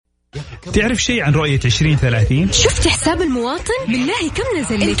تعرف شيء عن رؤية 2030؟ شفت حساب المواطن؟ بالله كم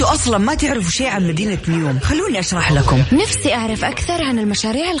نزل لك؟ انتوا أصلا ما تعرفوا شيء عن مدينة نيوم، خلوني أشرح لكم. نفسي أعرف أكثر عن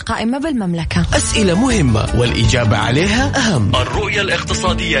المشاريع القائمة بالمملكة. أسئلة مهمة والإجابة عليها أهم. الرؤية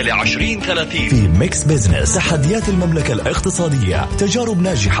الاقتصادية ل2030 في ميكس بزنس. تحديات المملكة الاقتصادية، تجارب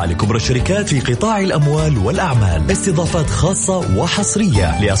ناجحة لكبرى الشركات في قطاع الأموال والأعمال، استضافات خاصة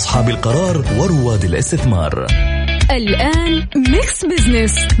وحصرية لأصحاب القرار ورواد الاستثمار. الآن ميكس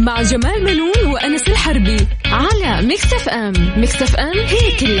بزنس مع جمال منون وأنس الحربي على ميكس اف ام. ميكس اف ام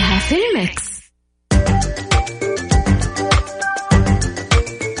هي كلها في الميكس.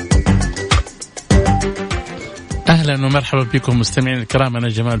 أهلا ومرحبا بكم مستمعين الكرام. أنا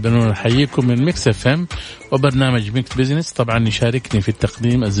جمال بنون أحييكم من ميكس اف ام وبرنامج ميكس بزنس. طبعا يشاركني في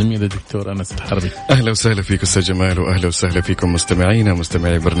التقديم الزميل الدكتور أنس الحربي. أهلا وسهلا فيكم أستاذ جمال، وأهلا وسهلا فيكم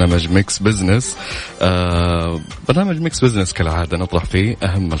مستمعي برنامج ميكس بزنس. برنامج ميكس بزنس كالعادة نطرح فيه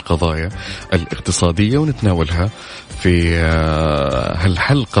أهم القضايا الاقتصادية ونتناولها في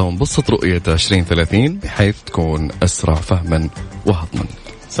هالحلقة ونبسط رؤية 2030 بحيث تكون أسرع فهما وهضما.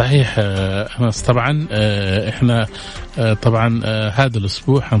 صحيح أنس. طبعا إحنا طبعا هذا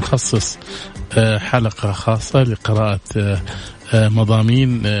الأسبوع هنخصص حلقة خاصة لقراءة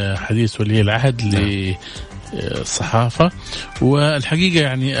مضامين حديث ولي العهد للصحافة، والحقيقة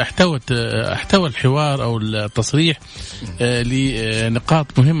يعني احتوى الحوار أو التصريح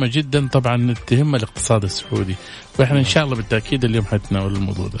لنقاط مهمة جدا طبعا تهم الاقتصاد السعودي، وإحنا إن شاء الله بالتأكيد اليوم حنتناول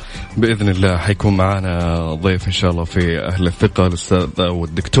الموضوع ده بإذن الله. حيكون معنا ضيف إن شاء الله في أهل الثقة الأستاذ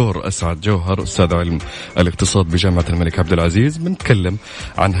والدكتور أسعد جوهر، أستاذ علم الاقتصاد بجامعة الملك عبد العزيز. بنتكلم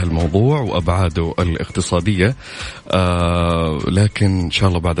عن هالموضوع وأبعاده الاقتصادية. لكن إن شاء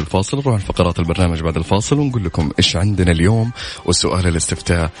الله بعد الفاصل نروح الفقرات البرنامج بعد الفاصل ونقول لكم إيش عندنا اليوم والسؤال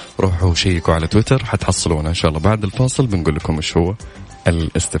الاستفتاء. روحوا شيكوا على تويتر حتحصلونا إن شاء الله بعد الفاصل. بنقول لكم إيش هو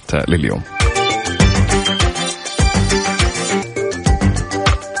الاستفتاء لليوم.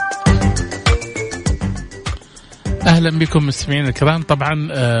 أهلا بكم مستمعين الكرام. طبعا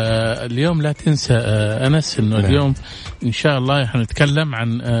اليوم لا تنسى أنس إنه اليوم إن شاء الله حنتكلم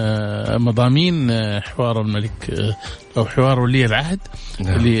عن مضامين حوار الملك أو حوار ولي العهد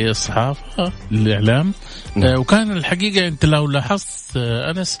للصحافة للإعلام. وكان الحقيقة أنت لو لاحظت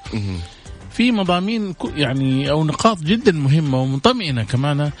أنس في مضامين يعني أو نقاط جدا مهمة ومطمئنة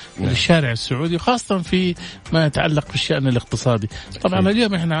كمان للشارع السعودي، خاصة في ما يتعلق بالشأن الاقتصادي. طبعا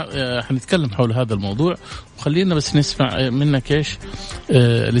اليوم احنا حنتكلم حول هذا الموضوع، وخلينا بس نسمع منك ايش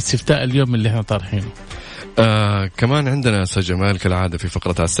الاستفتاء اليوم اللي احنا طارحينه. كمان عندنا أستاذ جمال كالعادة في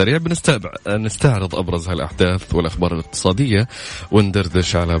فقرة على السريع نستعرض أبرز هالأحداث والأخبار الاقتصادية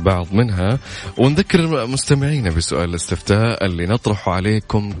وندردش على بعض منها، ونذكر مستمعينا بسؤال الاستفتاء اللي نطرحه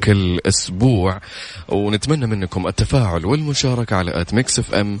عليكم كل أسبوع، ونتمنى منكم التفاعل والمشاركة على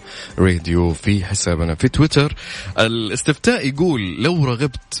 @mixfmradio في حسابنا في تويتر. الاستفتاء يقول: لو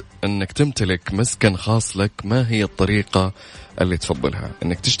رغبت أنك تمتلك مسكن خاص لك، ما هي الطريقة اللي تفضلها؟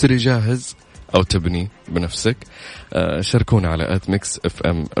 أنك تشتري جاهز أو تبني بنفسك؟ شاركونا على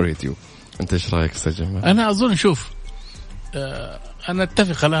 @mixfmradio. أنت إيش رأيك أستاذ جمال؟ أنا أظن شوف أنا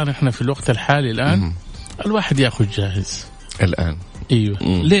أتفق الآن إحنا في الوقت الحالي الآن الواحد يأخذ جاهز الآن. ايوه.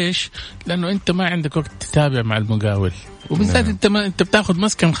 ليش؟ لانه انت ما عندك وقت تتابع مع المقاول، وبالذات انت بتاخذ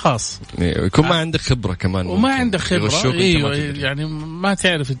مسكن خاص، يكون ما عندك خبره كمان، وما عندك خبره. ايوه يعني ما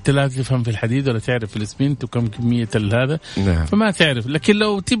تعرف انت لا تفهم في الحديد ولا تعرف في الاسمنت وكم كميه هذا. فما تعرف. لكن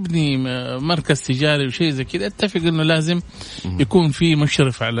لو تبني مركز تجاري وشيء زي كذا، اتفق انه لازم يكون في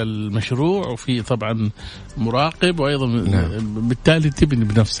مشرف على المشروع وفي طبعا مراقب، وايضا بالتالي تبني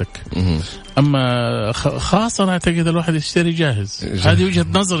بنفسك. اما خاصه انا اعتقد الواحد يشتري جاهز. هذه وجهة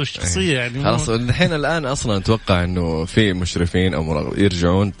نظر الشخصية يعني. خلاص الآن أصلا أتوقع إنه في مشرفين أو مراقب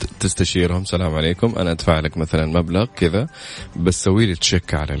يرجعون تستشيرهم: السلام عليكم، أنا أدفع لك مثلا مبلغ كذا، بس سوي لي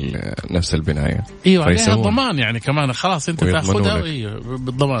تشيك على نفس البناية. أيوة عليها الضمان يعني كمان. خلاص أنت تأخذها. أيوة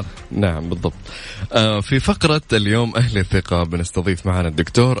بالضمان. نعم بالضبط. في فقرة اليوم أهل الثقة بنستضيف معنا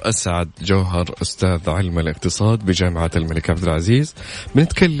الدكتور أسعد جوهر، أستاذ علم الاقتصاد بجامعة الملك عبد العزيز.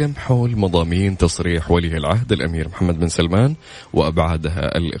 بنتكلم حول مضامين تصريح ولي العهد الأمير محمد بن سلمان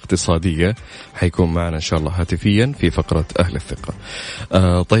وأبعادها الاقتصادية. حيكون معنا إن شاء الله هاتفيا في فقرة أهل الثقة.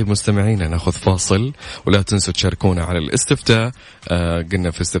 طيب مستمعينا ناخذ فاصل، ولا تنسوا تشاركونا على الاستفتاء.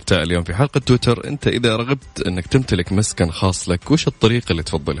 قلنا في استفتاء اليوم في حلقة تويتر: أنت إذا رغبت أنك تمتلك مسكن خاص لك، وش الطريقة اللي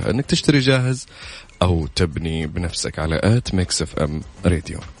تفضلها؟ أنك تشتري جاهز أو تبني بنفسك؟ على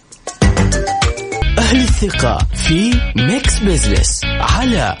 @mixfmradio. أهل الثقة في ميكس بزنس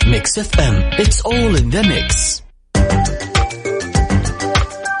على ميكس اف ام. It's all in the mix.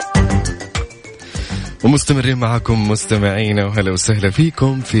 ومستمرين معكم مستمعينا، وهلا وسهلا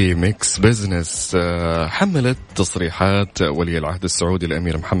فيكم في ميكس بزنس. حملت تصريحات ولي العهد السعودي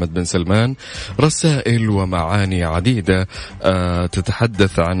الأمير محمد بن سلمان رسائل ومعاني عديدة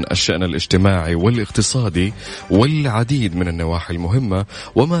تتحدث عن الشأن الاجتماعي والاقتصادي والعديد من النواحي المهمة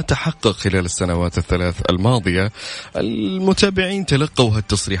وما تحقق خلال السنوات الثلاث الماضية. المتابعين تلقوا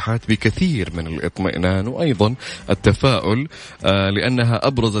هالتصريحات بكثير من الاطمئنان وأيضا التفاؤل، لأنها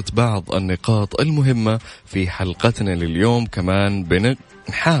أبرزت بعض النقاط المهمة في حلقتنا لليوم. كمان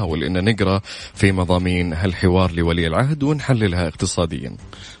نحاول أن نقرأ في مضامين هالحوار لولي العهد ونحللها اقتصاديا.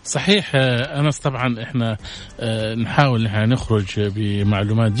 صحيح أنس، طبعا إحنا نحاول نخرج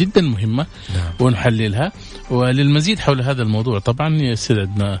بمعلومات جدا مهمة ونحللها. وللمزيد حول هذا الموضوع طبعا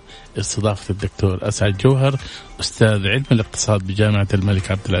يسعدنا استضافة الدكتور أسعد جوهر، أستاذ علم الاقتصاد بجامعة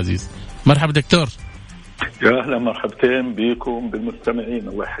الملك عبد العزيز. مرحبا دكتور. يا أهلا، مرحبتين بكم بالمستمعين،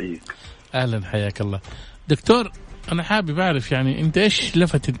 الله يحييك. أهلا، حياك الله دكتور. أنا حابب أعرف يعني أنت إيش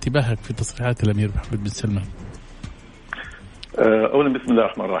لفت انتباهك في تصريحات الأمير محمد بن سلمان؟ أولا بسم الله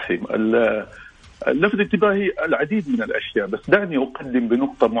الرحمن الرحيم. لفت انتباهي العديد من الأشياء، بس دعني أقدم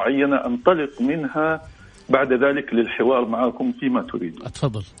بنقطة معينة أنطلق منها بعد ذلك للحوار معكم فيما تريد.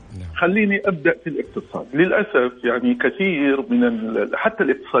 أتفضل. خليني أبدأ في الاقتصاد. للأسف يعني كثير من حتى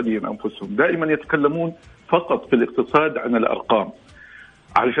الاقتصاديين أنفسهم دائما يتكلمون فقط في الاقتصاد عن الأرقام.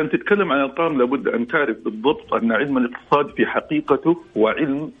 علشان تتكلم عن الأرقام لابد أن تعرف بالضبط أن علم الاقتصاد في حقيقته هو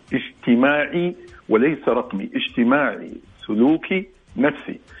علم اجتماعي وليس رقمي، اجتماعي سلوكي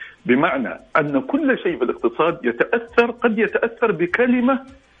نفسي، بمعنى أن كل شيء في الاقتصاد قد يتأثر بكلمة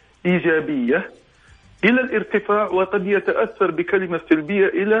إيجابية إلى الارتفاع، وقد يتأثر بكلمة سلبية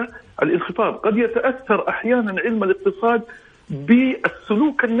إلى الانخفاض. قد يتأثر أحيانا علم الاقتصاد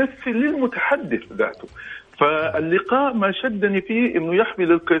بالسلوك النفسي للمتحدث ذاته. فاللقاء ما شدني فيه أنه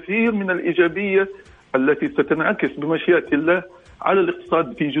يحمل الكثير من الإيجابية التي ستنعكس بمشيئة الله على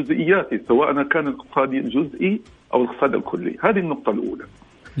الاقتصاد في جزئياته، سواء كان الاقتصاد الجزئي أو الاقتصاد الكلي. هذه النقطة الأولى.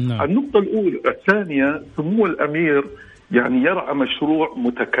 النقطة الثانية، سمو الأمير يعني يرعى مشروع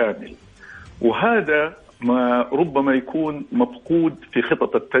متكامل، وهذا ما ربما يكون مفقود في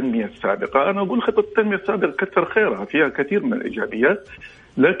خطط التنمية السابقة. أنا أقول خطط التنمية السابقة كثر خيرها، فيها كثير من الإيجابيات،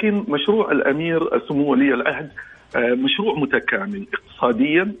 لكن مشروع الأمير سمو ولي العهد مشروع متكامل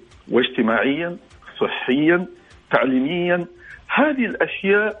اقتصاديا واجتماعيا صحيا تعليميا. هذه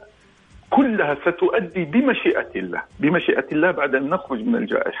الأشياء كلها ستؤدي بمشيئة الله بعد أن نخرج من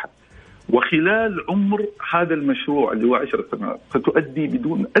الجائحة، وخلال عمر هذا المشروع اللي هو 10 سنوات ستؤدي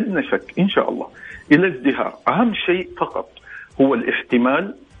بدون أدنى شك إن شاء الله إلى ازدهار. أهم شيء فقط هو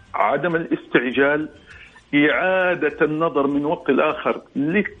الاحتمال، عدم الاستعجال، إعادة النظر من وقت لآخر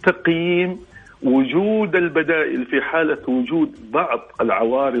للتقييم، وجود البدائل في حالة وجود بعض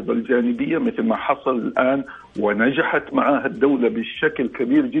العوارض الجانبية مثل ما حصل الآن ونجحت معها الدولة بشكل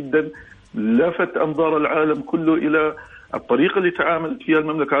كبير جدا، لفت أنظار العالم كله إلى الطريقة اللي تعاملت فيها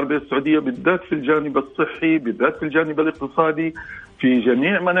المملكة العربية السعودية، بالذات في الجانب الصحي، بالذات في الجانب الاقتصادي، في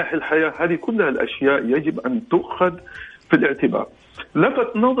جميع مناحي الحياة. هذه كلها الأشياء يجب أن تؤخذ في الاعتبار.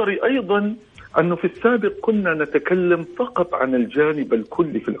 لفت نظري أيضا أنه في السابق كنا نتكلم فقط عن الجانب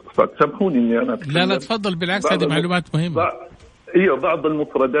الكلي في الاقتصاد. سامحوني إني أنا لا تفضل، بالعكس هذه معلومات مهمة. بعض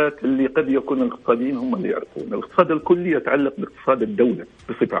المفردات اللي قد يكون الاقتصاديين هم اللي يعرفون. الاقتصاد الكلي يتعلق باقتصاد الدولة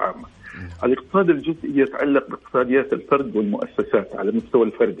بصفة عامة. الاقتصاد الجزئي يتعلق باقتصاديات الفرد والمؤسسات على المستوى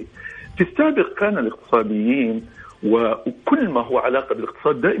الفردي. في السابق كان الاقتصاديين وكل ما هو علاقة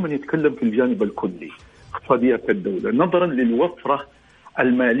بالاقتصاد دائما يتكلم في الجانب الكلي، اقتصاديات الدولة، نظرا للوفرة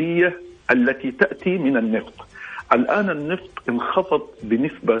المالية التي تأتي من النفط. الآن النفط انخفض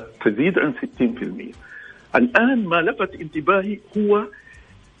بنسبة تزيد عن 60%. الآن ما لفت انتباهي هو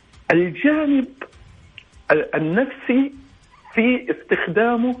الجانب النفسي في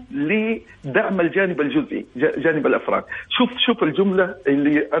استخدامه لدعم الجانب الجزئي، جانب الأفراد. شوف الجملة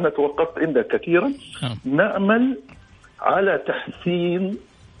اللي أنا توقفت عندها كثيرا: نأمل على تحسين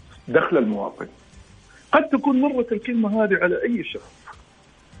دخل المواطن. قد تكون مرت الكلمة هذه على أي شخص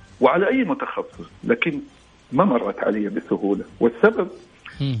وعلى أي متخصص، لكن ما مرت علي بسهولة. والسبب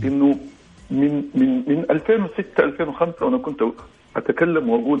إنه من 2006-2005 وأنا كنت أتكلم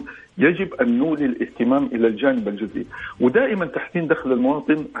وأقول يجب أن نولي الاهتمام إلى الجانب الجزئي، ودائما تحسين دخل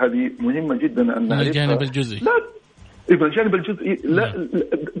المواطن هذه مهمة جدا أن نعرفها. الجانب الجزئي إذا الجانب الجزئي لا،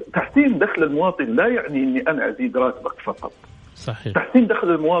 تحسين دخل المواطن لا يعني إني أنا أزيد راتبك فقط. صحيح. تحسين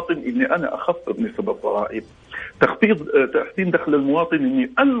دخل المواطن إني أنا أخفض نسب الضرائب. تحسين دخل المواطن إني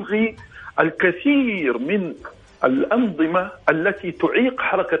ألغي الكثير من الأنظمة التي تعيق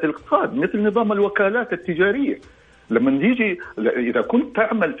حركة الاقتصاد مثل نظام الوكالات التجارية. لما نيجي إذا كنت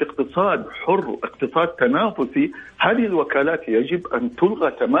تعمل في اقتصاد حر، اقتصاد تنافسي، هذه الوكالات يجب أن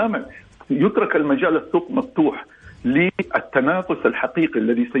تلغى تماما، يترك المجال السوق مفتوح للتنافس الحقيقي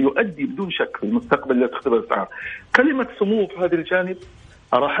الذي سيؤدي بدون شك في المستقبل إلى تخفيض الأسعار. كلمة سمو في هذا الجانب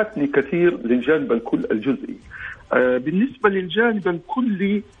أراحتني كثير للجانب الكل الجزئي. بالنسبة للجانب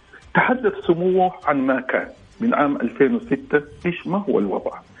الكلي تحدث سموه عن ما كان من عام 2006، إيش ما هو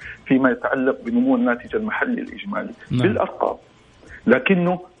الوضع فيما يتعلق بنمو الناتج المحلي الإجمالي بالأرقام،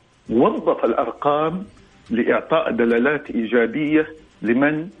 لكنه وظف الأرقام لإعطاء دلالات إيجابية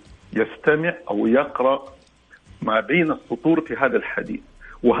لمن يستمع أو يقرأ ما بين السطور في هذا الحديث.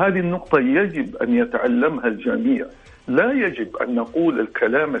 وهذه النقطة يجب أن يتعلمها الجميع، لا يجب أن نقول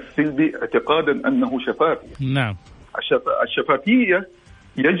الكلام السلبي اعتقادا أنه شفافية. نعم، الشفافية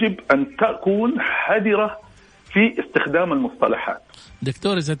يجب أن تكون حذرة في استخدام المصطلحات.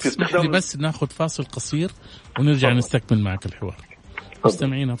 دكتور إذا تسمح لي بس ناخذ فاصل قصير ونرجع نستكمل معك الحوار.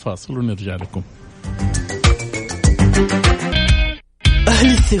 مستمعينا فاصل ونرجع لكم. أهل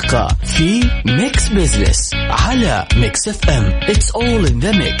الثقة في ميكس بيزنس على ميكس اف ام. It's all in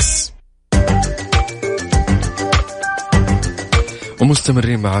the mix.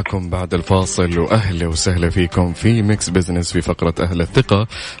 ومستمرين معكم بعد الفاصل، وأهلا وسهلا فيكم في ميكس بيزنس في فقرة أهل الثقة.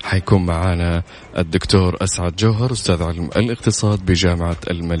 حيكون معنا الدكتور أسعد جوهر، أستاذ علم الاقتصاد بجامعة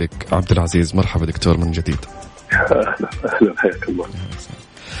الملك عبد العزيز. مرحبا دكتور من جديد. أهلا حياك الله.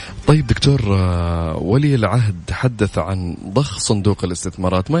 طيب دكتور، ولي العهد تحدث عن ضخ صندوق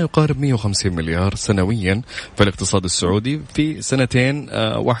الاستثمارات ما يقارب 150 مليار سنويا في الاقتصاد السعودي في سنتين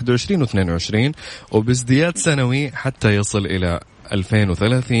 21 و22، وبازدياد سنوي حتى يصل إلى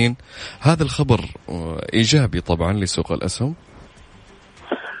 2030. هذا الخبر إيجابي طبعا لسوق الأسهم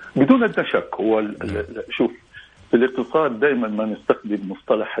بدون أدنى شك. هو شوف، في الاقتصاد دائما ما نستخدم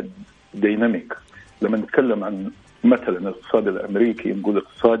مصطلح الديناميك. لما نتكلم عن مثلا الاقتصاد الأمريكي نقول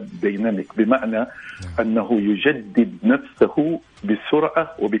اقتصاد ديناميك، بمعنى أنه يجدد نفسه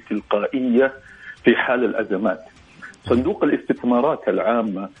بسرعة وبتلقائية في حال الأزمات. صندوق الاستثمارات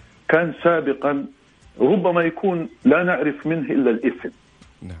العامة كان سابقا ربما يكون لا نعرف منه إلا الاسم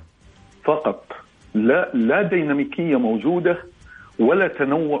فقط، لا ديناميكية موجودة ولا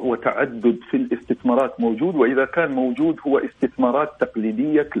تنوع وتعدد في الاستثمارات موجود، وإذا كان موجود هو استثمارات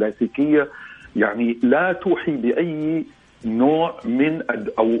تقليدية كلاسيكية، يعني لا توحي بأي نوع من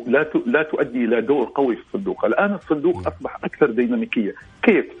أو لا تؤدي إلى دور قوي في الصندوق. الآن الصندوق أصبح أكثر ديناميكية.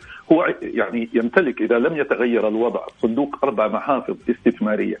 كيف؟ هو يعني يمتلك إذا لم يتغير الوضع الصندوق 4 محافظ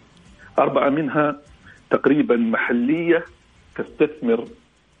استثمارية، 4 منها تقريبا محلية تستثمر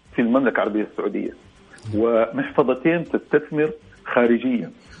في المملكة العربية السعودية، ومحفظتين تستثمر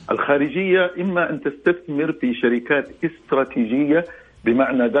خارجيا. الخارجية إما أن تستثمر في شركات استراتيجية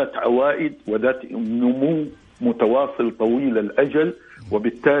بمعنى ذات عوائد وذات نمو متواصل طويل الأجل،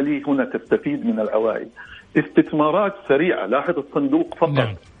 وبالتالي هنا تستفيد من العوائد. استثمارات سريعة، لاحظ الصندوق فقط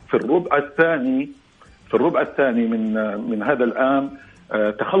في الربع الثاني من هذا العام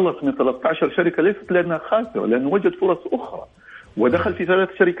تخلص من 13 شركة ليست لأنها خاسرة، لأنه وجد فرص أخرى ودخل في 3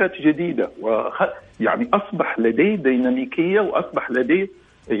 شركات جديدة، يعني أصبح لديه ديناميكية وأصبح لديه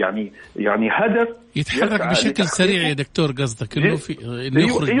يعني هدف يتحرك بشكل سريع. يا دكتور قصدك انه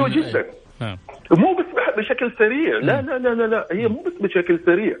يخرج؟ ايوه جدا. مو بس بشكل سريع، لا لا لا لا لا، هي مو بس بشكل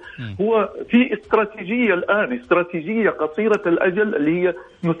سريع. هو في استراتيجية الآن، استراتيجية قصيرة الأجل اللي هي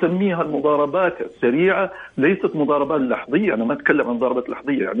نسميها المضاربات السريعة، ليست مضاربات لحظية. أنا ما أتكلم عن مضاربات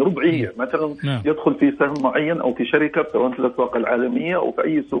لحظية، يعني ربعية مثلا يدخل في سهم معين أو في شركة سواء في الأسواق العالمية أو في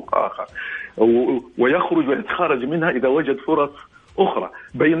أي سوق آخر، ويخرج ويتخرج منها إذا وجد فرص أخرى،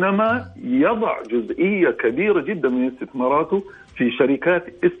 بينما يضع جزئية كبيرة جدا من استثماراته في شركات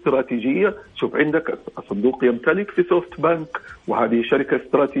استراتيجية. شوف عندك الصندوق يمتلك في سوفت بانك، وهذه شركة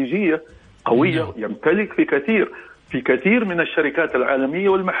استراتيجية قوية، يمتلك في كثير من الشركات العالمية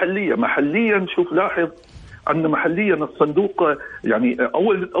والمحلية. محليا شوف لاحظ أن محليا الصندوق يعني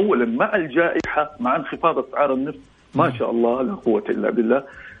أولا مع الجائحة، مع انخفاض أسعار النفط ما شاء الله لا قوة إلا بالله،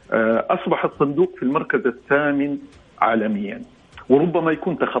 أصبح الصندوق في المركز الثامن عالميا، وربما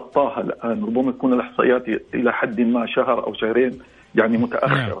يكون تخطاها الآن، ربما يكون الإحصائيات إلى حد ما شهر أو شهرين يعني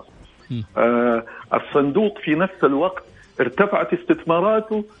متأخرة. الصندوق في نفس الوقت ارتفعت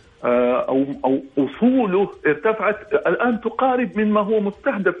استثماراته أو أصوله ارتفعت الآن تقارب مما هو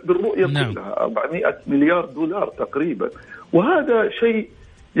مستهدف بالرؤية كلها 400 مليار دولار تقريبا، وهذا شيء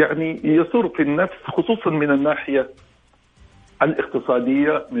يعني يسر في النفس، خصوصا من الناحية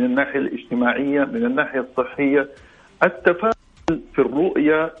الاقتصادية، من الناحية الاجتماعية، من الناحية الصحية. التفاؤل في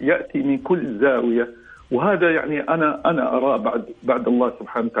الرؤية يأتي من كل زاوية، وهذا يعني أنا أرى بعد الله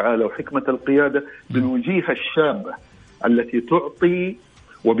سبحانه وتعالى وحكمة القيادة بالوجيهة الشابة التي تعطي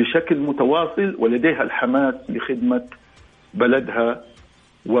وبشكل متواصل ولديها الحماس لخدمة بلدها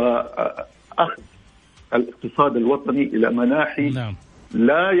وأخذ الاقتصاد الوطني إلى مناحي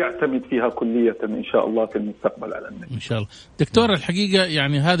لا يعتمد فيها كلية إن شاء الله في المستقبل على النبي. إن شاء الله. دكتور، الحقيقة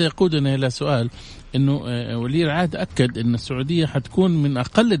يعني هذا يقودنا إلى سؤال، إنه ولي العهد أكد إن السعودية حتكون من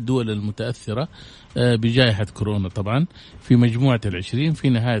أقل الدول المتأثرة بجائحة كورونا طبعا في مجموعة 20 في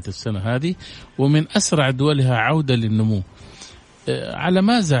نهاية السنة هذه، ومن أسرع دولها عودة للنمو. على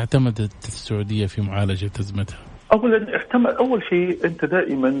ماذا اعتمدت السعودية في معالجة أزمتها؟ أول شيء أنت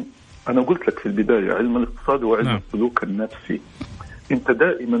دائما، أنا قلت لك في البداية، علم الاقتصاد وعلم السلوك النفسي. أنت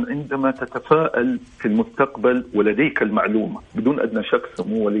دائما عندما تتفائل في المستقبل ولديك المعلومة بدون أدنى شك،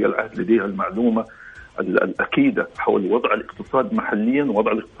 سمو ولي العهد لديها المعلومة الأكيدة حول وضع الاقتصاد محليا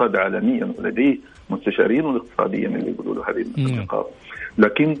ووضع الاقتصاد عالميا، ولديه مستشارين الاقتصاديين اللي يقولوا له هذه النقاط.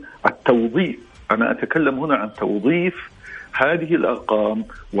 لكن التوظيف، أنا أتكلم هنا عن توظيف هذه الأرقام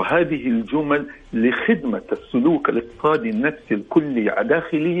وهذه الجمل لخدمة السلوك الاقتصادي النفسي الكلي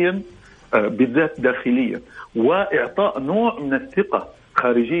داخليا، بالذات داخليا، وإعطاء نوع من الثقة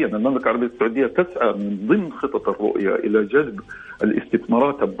خارجيا. المملكة العربية السعودية تسعى من ضمن خطط الرؤية إلى جذب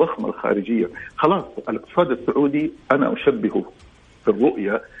الاستثمارات الضخمة الخارجية. خلاص الاقتصاد السعودي أنا أشبهه في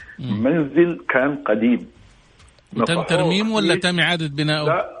الرؤية منزل كان قديم، تم ترميم ولا تم إعادة بناؤه؟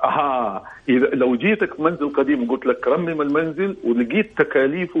 لا، إذا لو جيتك منزل قديم وقلت لك رمم المنزل ولقيت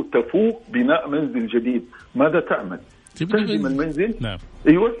تكاليفه تفوق بناء منزل جديد، ماذا تعمل؟ تهدم المنزل؟ نعم.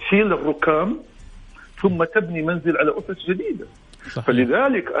 أيوة، شيل الركام ثم تبني منزل على أسس جديدة. صحيح.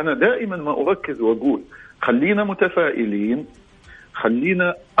 فلذلك أنا دائما ما أركز وأقول خلينا متفائلين،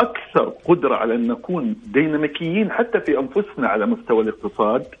 خلينا أكثر قدرة على أن نكون ديناميكيين حتى في أنفسنا على مستوى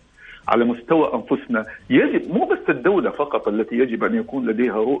الاقتصاد، على مستوى أنفسنا. يجب مو بس الدولة فقط التي يجب أن يكون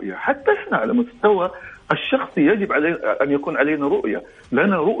لديها رؤية، حتى إحنا على مستوى الشخصي يجب أن يكون علينا رؤية،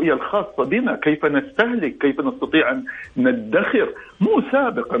 لنا رؤية الخاصة بنا، كيف نستهلك، كيف نستطيع أن ندخر، مو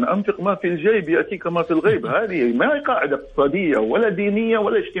سابقا أنفق ما في الجيب يأتيك ما في الغيب. هذه ما هي قاعدة اقتصادية ولا دينية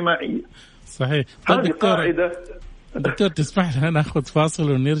ولا اجتماعية. صحيح. هذه قاعدة. دكتور تسمح لنا ناخذ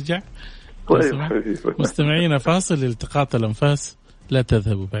فاصل ونرجع؟ طيب مستمعينا، فاصل لالتقاط الأنفاس، لا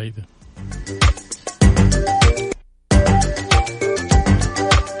تذهبوا بعيدا.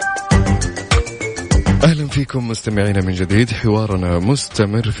 أهلا فيكم مستمعينا من جديد، حوارنا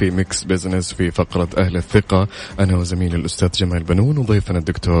مستمر في ميكس بيزنس في فقرة أهل الثقة. أنا وزميلي الأستاذ جمال بنون وضيفنا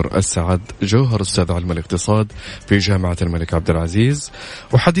الدكتور السعد جوهر، أستاذ علم الاقتصاد في جامعة الملك عبد العزيز،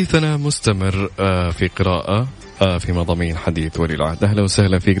 وحديثنا مستمر في قراءة في مضامين حديث ولي العهد. أهلا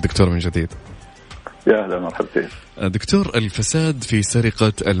وسهلا فيك دكتور من جديد. يا أهلا مرحبا. دكتور، الفساد في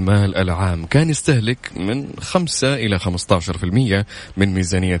سرقة المال العام كان يستهلك من 5 إلى 15% من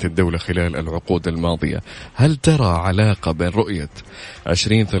ميزانية الدولة خلال العقود الماضية. هل ترى علاقة بين رؤية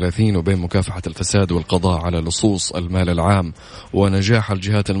 2030 وبين مكافحة الفساد والقضاء على لصوص المال العام ونجاح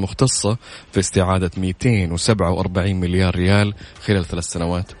الجهات المختصة في استعادة 247 مليار ريال خلال 3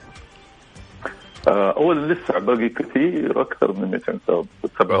 سنوات؟ أولا لسه باقي كثير أكثر من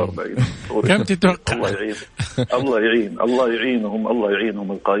 247. كم تتوقع؟ الله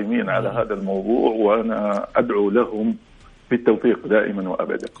يعينهم القائمين على هذا الموضوع، وأنا أدعو لهم بالتوفيق دائما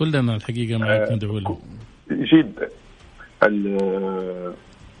وأبدا. كلنا الحقيقة معك ندعو لهم جدا.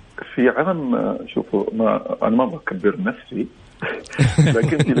 في عام، شوفوا، أنا ما بكبر نفسي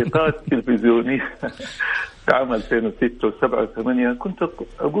لكن في لقاءات تلفزيونية في عام 2006 و7 و8 كنت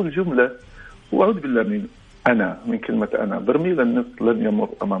أقول جملة، وأعوذ بالله من كلمة أنا، برميل النفط لن يمر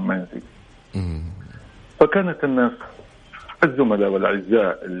أمام منزل. فكانت الناس الزملاء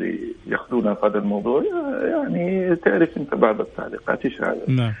والأعزاء اللي يأخذون في هذا الموضوع، يعني تعرف أنت بعض التعليقات إيش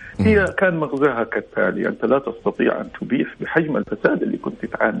هذا؟ هي كان مغزاها كالتالي: أنت لا تستطيع أن تبيح بحجم الفساد اللي كنت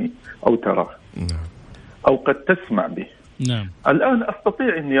تعاني أو تراه أو قد تسمع به. الآن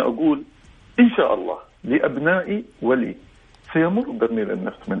أستطيع أني أقول إن شاء الله لأبنائي ولي سيمر برميل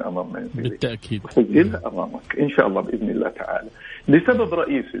النفط من أمام منزلي بالتأكيد، وسجلها أمامك إن شاء الله بإذن الله تعالى، لسبب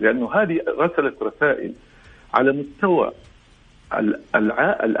رئيسي، لأنه هذه رسلت رسائل على مستوى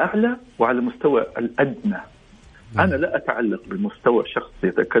الأعلى وعلى مستوى الأدنى. أنا لا أتعلق بمستوى شخص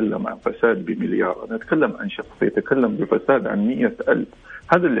يتكلم عن فساد بمليار، أنا أتكلم عن شخص يتكلم بفساد عن 100,000.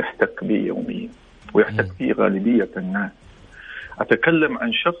 هذا اللي يحتك به يوميا ويحتك فيه غالبية الناس. أتكلم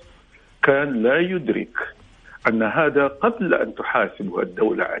عن شخص كان لا يدرك أن هذا قبل أن تحاسبه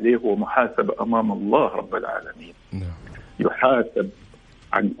الدولة عليه هو محاسب أمام الله رب العالمين. يحاسب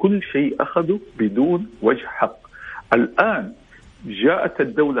عن كل شيء أخذه بدون وجه حق. الآن جاءت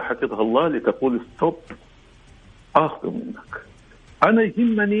الدولة حفظها الله لتقول ستوب، آخذ منك. أنا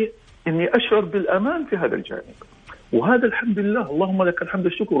يهمني أني أشعر بالأمان في هذا الجانب، وهذا الحمد لله اللهم لك الحمد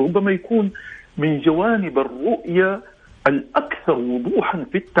والشكر ربما يكون من جوانب الرؤية الأكثر وضوحا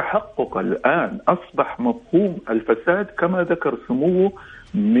في التحقق. الآن أصبح مفهوم الفساد كما ذكر سموه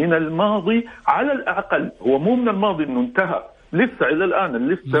من الماضي على الأقل، هو مو من الماضي أنه انتهى، لسه إلى الآن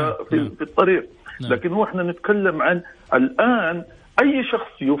لسه في الطريق، لكن هو احنا نتكلم عن الآن أي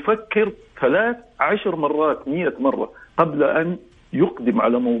شخص يفكر 13 مرات 100 مرة قبل أن يقدم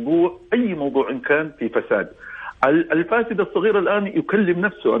على موضوع، أي موضوع إن كان في فساد. الفاسد الصغير الآن يكلم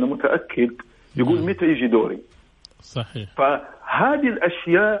نفسه، أنا متأكد يقول متى يجي دوري. صحيح. فهذه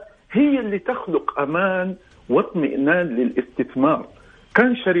الأشياء هي اللي تخلق أمان واطمئنان للاستثمار.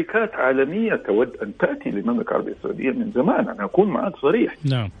 كان شركات عالمية تود أن تأتي للمملكة العربية السعودية من زمان، أنا أكون معك صريح.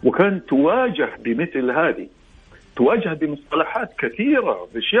 نعم. وكان تواجه بمثل هذه، تواجه بمصطلحات كثيرة،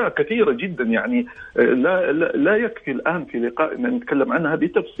 بأشياء كثيرة جدا، يعني لا يكفي الآن في لقاء أن نتكلم عنها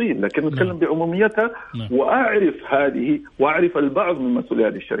بتفصيل، لكن نتكلم بعموميتها. وأعرف هذه وأعرف البعض من مسؤولي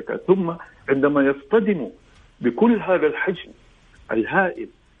هذه الشركات، ثم عندما يصطدموا بكل هذا الحجم الهائل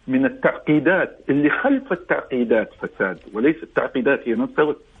من التعقيدات اللي خلف التعقيدات فساد، وليس التعقيدات هي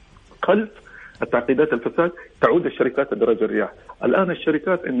نفسها، خلف التعقيدات الفساد تعود الشركات الدرجة الرياح. الآن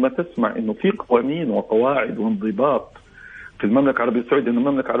الشركات عندما تسمع إنه في قوانين وقواعد وانضباط في المملكة العربية السعودية، إن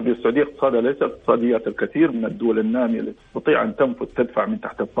المملكة العربية السعودية اقتصادها ليس اقتصاديات الكثير من الدول النامية اللي تستطيع أن تنفذ تدفع من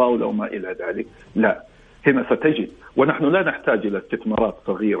تحت الطاولة وما إلى ذلك، لا، هنا ستجد، ونحن لا نحتاج إلى استثمارات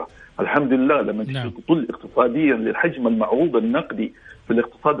صغيرة. الحمد لله لما تطل اقتصاديا للحجم المعروض النقدي في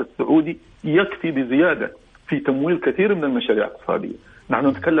الاقتصاد السعودي يكفي بزيادة في تمويل كثير من المشاريع الاقتصادية. نحن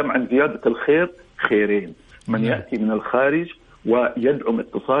نتكلم عن زيادة الخير خيرين، من يأتي من الخارج ويدعم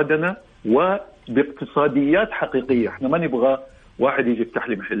اقتصادنا وباقتصاديات حقيقية. احنا ما نبغى واحد يجي يفتح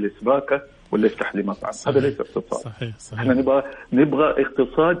لي محل سباكة ولا يفتح لي مطعم، هذا ليس اقتصاد. صحيح. احنا نبغى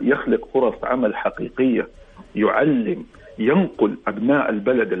اقتصاد يخلق فرص عمل حقيقية، يعلم، ينقل أبناء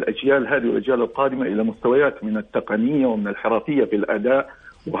البلد، الأجيال هذه والأجيال القادمة إلى مستويات من التقنية ومن الحرفية في الأداء.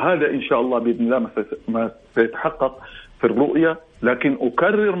 وهذا إن شاء الله بإذن الله ما سيتحقق في الرؤية. لكن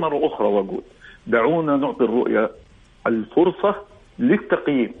أكرر مرة أخرى وأقول دعونا نعطي الرؤية الفرصة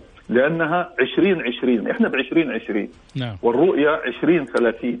للتقييم، لأنها 2020، إحنا ب2020 والرؤية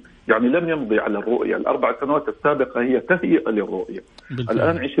 2030، يعني لم يمضي على الرؤية. ال4 سنوات السابقة هي تهيئة للرؤية.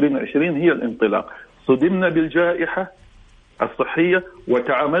 الآن 2020 هي الانطلاق. صدمنا بالجائحة الصحية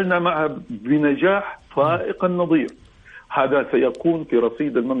وتعاملنا معها بنجاح فائق النظير، هذا سيكون في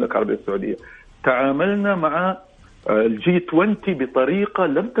رصيد المملكة العربية السعودية. تعاملنا مع الG20 بطريقة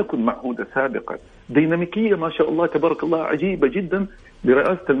لم تكن معهودة سابقا، ديناميكية ما شاء الله تبارك الله عجيبة جدا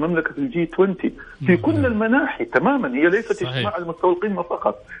لرئاسة المملكة الG20 في كل المناحي تماما. هي ليست اجتماع المستوى القمة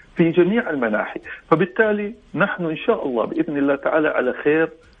فقط، في جميع المناحي. فبالتالي نحن إن شاء الله بإذن الله تعالى على خير،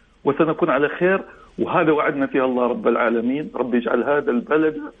 وسنكون على خير، وهذا وعدنا فيه الله رب العالمين. رب يجعل هذا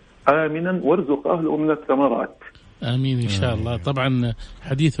البلد آمنا وارزق أهله من الثمرات. آمين إن شاء الله. طبعا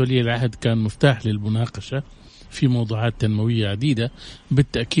حديث ولي العهد كان مفتاح للمناقشة في موضوعات تنموية عديدة،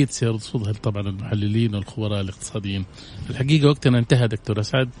 بالتأكيد سيرصدها طبعا المحللين والخبراء الاقتصاديين. الحقيقة وقتنا انتهى دكتور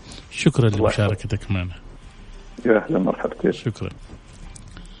أسعد، شكرا لمشاركتك معنا. يا أهلا مرحبا. شكرا.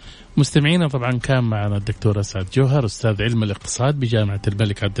 مستمعينا طبعا كان معنا الدكتور أسعد جوهر، أستاذ علم الاقتصاد بجامعة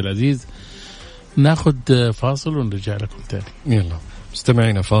الملك عبد العزيز. ناخذ فاصل ونرجع لكم تاني. يلا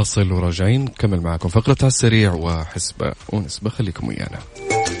مستمعينا فاصل وراجعين نكمل معكم فقرة على السريع وحسبة ونسبة، خليكم ويانا.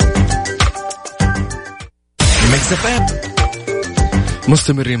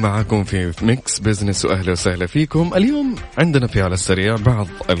 مستمرين معاكم في ميكس بيزنس، وأهلا وسهلا فيكم. اليوم عندنا في على السريع بعض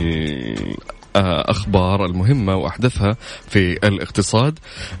أخبار المهمة وأحدثها في الاقتصاد.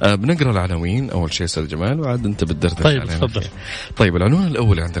 بنقرأ العناوين أول شيء أستاذ جمال، وعاد أنت بتدردش طيب علينا. تفضل. طيب العنوان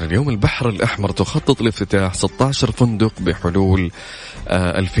الأول عندنا اليوم: البحر الأحمر تخطط لافتتاح 16 فندق بحلول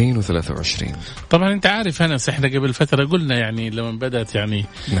 2023. طبعا أنت عارف أنا إحنا قبل فترة قلنا يعني لما بدأت يعني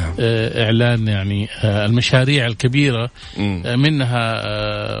إعلان يعني المشاريع الكبيرة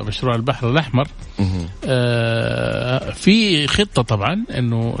منها مشروع البحر الأحمر، في خطة طبعا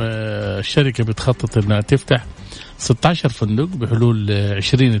إنه الشركة بتخطط إنها تفتح 16 فندق بحلول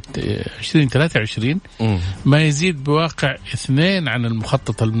 2023، ما يزيد بواقع 2 عن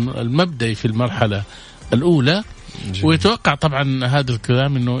المخطط المبدئي في المرحلة الأولى. ويتوقع طبعا هذا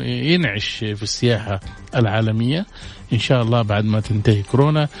الكلام انه ينعش في السياحة العالمية ان شاء الله بعد ما تنتهي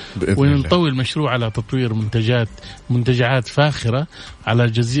كورونا، ونطوي المشروع على تطوير منتجعات فاخرة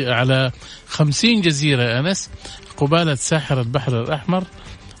على 50 جزيرة أنس قبالة ساحل البحر الأحمر،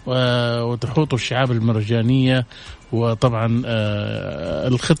 وتحوط الشعاب المرجانية وطبعا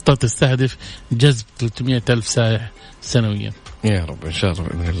الخطة تستهدف جذب 300,000 سائح سنويا. يا رب إن شاء الله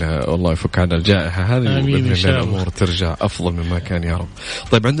بإذن الله والله يفك عنا الجائحة هذه وبإذن الله الأمور ترجع أفضل مما كان يا رب.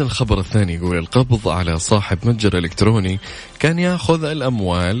 طيب عندنا الخبر الثاني يقول القبض على صاحب متجر إلكتروني كان يأخذ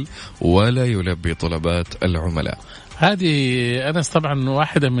الأموال ولا يلبي طلبات العملاء. هذه أنس طبعا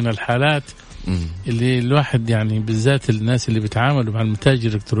واحدة من الحالات اللي الواحد يعني بالذات الناس اللي بيتعاملوا مع المتاجر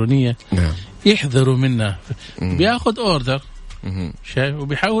الإلكترونية يحذروا منها. بياخذ أوردر شايف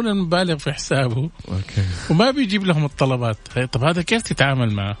وبيحاول المبالغ في حسابه وما بيجيب لهم الطلبات. طب هذا كيف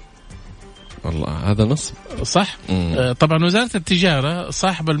تتعامل معه؟ والله هذا نصب صح. طبعا وزارة التجارة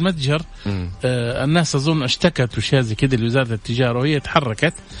صاحب المتجر الناس أظن اشتكت وشيء زي كده لوزارة التجارة وهي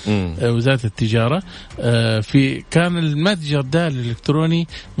تحركت وزارة التجارة في كان المتجر ده الإلكتروني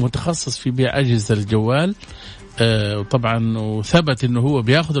متخصص في بيع أجهزة الجوال وطبعا وثبت إنه هو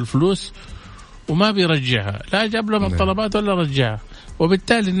بياخذ الفلوس وما بيرجعها لا جاب لهم الطلبات ولا رجعها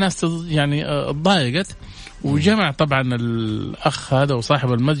وبالتالي الناس يعني ضايقت وجمع طبعا الأخ هذا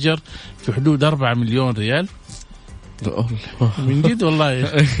وصاحب المتجر في حدود 4 مليون ريال من جد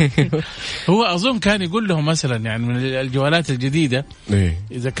والله. هو أظن كان يقول لهم مثلا يعني من الجوالات الجديدة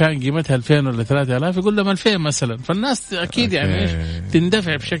إذا كان قيمتها 2000 ولا 3000 يقول لهم 2000 مثلا فالناس أكيد يعني إيش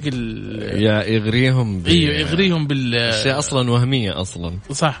تندفع بشكل يغريهم يغريهم بالشيء أصلا وهمية أصلا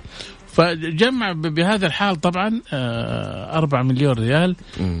صح. فجمع بهذا الحال طبعا 4 مليون ريال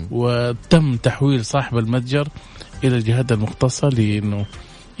وتم تحويل صاحب المتجر إلى الجهات المختصة لأنه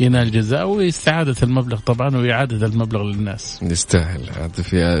ينال جزاء واستعادة المبلغ طبعا وإعادة المبلغ للناس. يستاهل هذا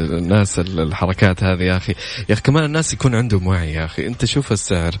في الناس الحركات هذه يا أخي. يا أخي كمان الناس يكون عندهم وعي يا أخي. أنت شوف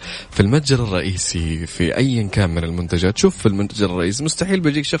السعر في المتجر الرئيسي في أي كان من المنتجات. شوف في المتجر الرئيسي مستحيل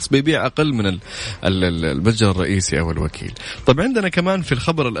بيجيك شخص بيبيع أقل من المتجر الرئيسي أو الوكيل. طب عندنا كمان في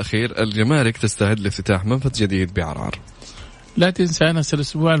الخبر الأخير الجمارك تستعد لافتتاح منفذ جديد بعرعر. لا تنسى أنس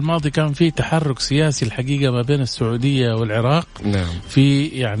الأسبوع الماضي كان في تحرك سياسي الحقيقة ما بين السعودية والعراق في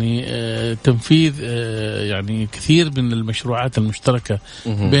يعني تنفيذ يعني كثير من المشروعات المشتركة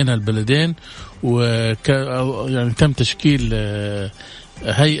بين البلدين يعني تم تشكيل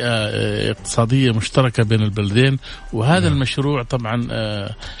هيئة اقتصادية مشتركة بين البلدين وهذا المشروع طبعا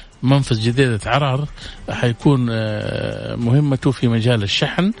منفذ جديد عرعر حيكون مهمته في مجال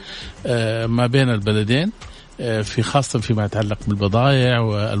الشحن ما بين البلدين في خاصة فيما يتعلق بالبضائع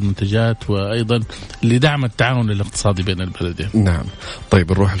والمنتجات وأيضا لدعم التعاون الاقتصادي بين البلدين. نعم.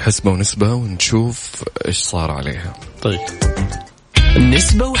 طيب نروح الحسبة ونسبة ونشوف إيش صار عليها. طيب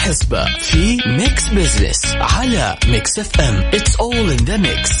نسبة وحسبة في ميكس بيزنس على ميكس اف ام. It's all in the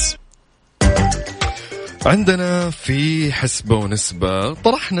mix. عندنا في حسبة ونسبة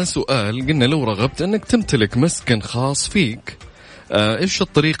طرحنا سؤال قلنا لو رغبت أنك تمتلك مسكن خاص فيك إيش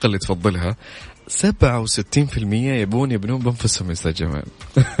الطريقة اللي تفضلها؟ 67% يبنون بنفسهم يا أستاذ جمال.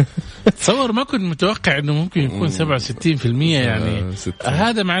 تصور ما كنت متوقع إنه ممكن يكون 67% يعني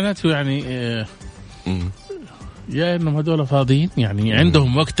هذا معناته يعني يا إنهم هذول فاضيين يعني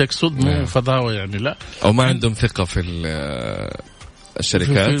عندهم وقتك صد مو فضاوة يعني لا أو ما عندهم ثقة في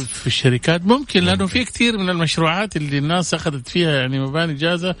الشركات في الشركات ممكن لأنه في كثير من المشروعات اللي الناس أخذت فيها يعني مباني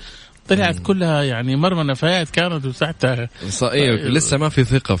جاهزة طلعت كلها يعني مرمى نفايات كانت وتحتها لسه ما في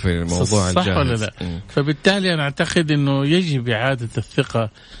ثقة في الموضوع الجاهز. صح ولا لا؟ فبالتالي أنا أعتقد إنه يجب إعادة الثقة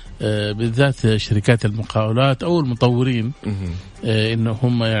بالذات شركات المقاولات أو المطورين إنه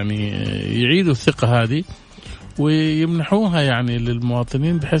هم يعني يعيدوا الثقة هذه ويمنحوها يعني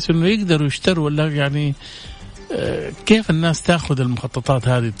للمواطنين بحيث إنه يقدروا يشتروا ولا يعني كيف الناس تاخذ المخططات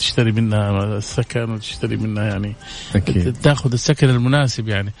هذه تشتري منها السكن وتشتري منها يعني أكيد. تاخذ السكن المناسب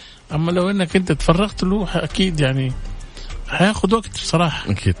يعني. أما لو إنك أنت تفرغت له أكيد يعني هياخذ وقت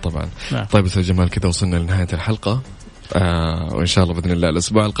بصراحة. أكيد طبعا. نعم. طيب أستاذ جمال كذا وصلنا لنهاية الحلقة وإن شاء الله بإذن الله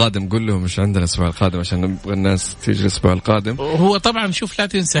الأسبوع القادم قل لهم مش عندنا الأسبوع القادم عشان نبغى الناس تيجي الأسبوع القادم. هو طبعا شوف لا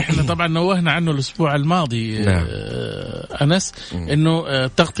تنسى إحنا طبعا نوهنا عنه الأسبوع الماضي. نعم. أنس إنه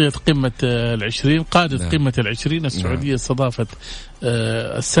تغطية قمة 20 قادة. نعم. قمة 20 السعودية. نعم. استضافت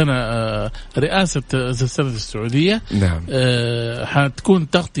السنة رئاسة السنة السعودية. نعم. حتكون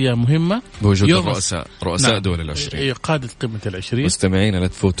تغطية مهمة بوجود رؤساء. نعم. دول 20 قادة قمة 20. مستمعين لا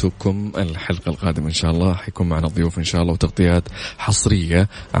تفوتوكم الحلقة القادمة إن شاء الله حيكون معنا ضيوف إن شاء الله وتغطيات حصرية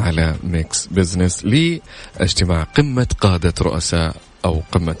على ميكس بيزنس لاجتماع قمة قادة رؤساء أو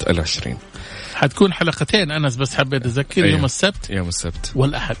قمة 20. حتكون حلقتين أنس بس حبيت أذكر. أيوة. يوم السبت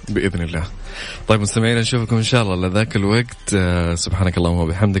والأحد بإذن الله. طيب مستمعين نشوفكم إن شاء الله لذاك الوقت. سبحانك اللهم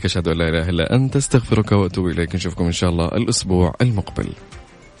وبحمدك أشهد أن لا إله إلا أنت أستغفرك وأتوب إليك. نشوفكم إن شاء الله الأسبوع المقبل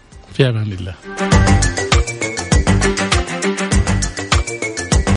في أمان الله.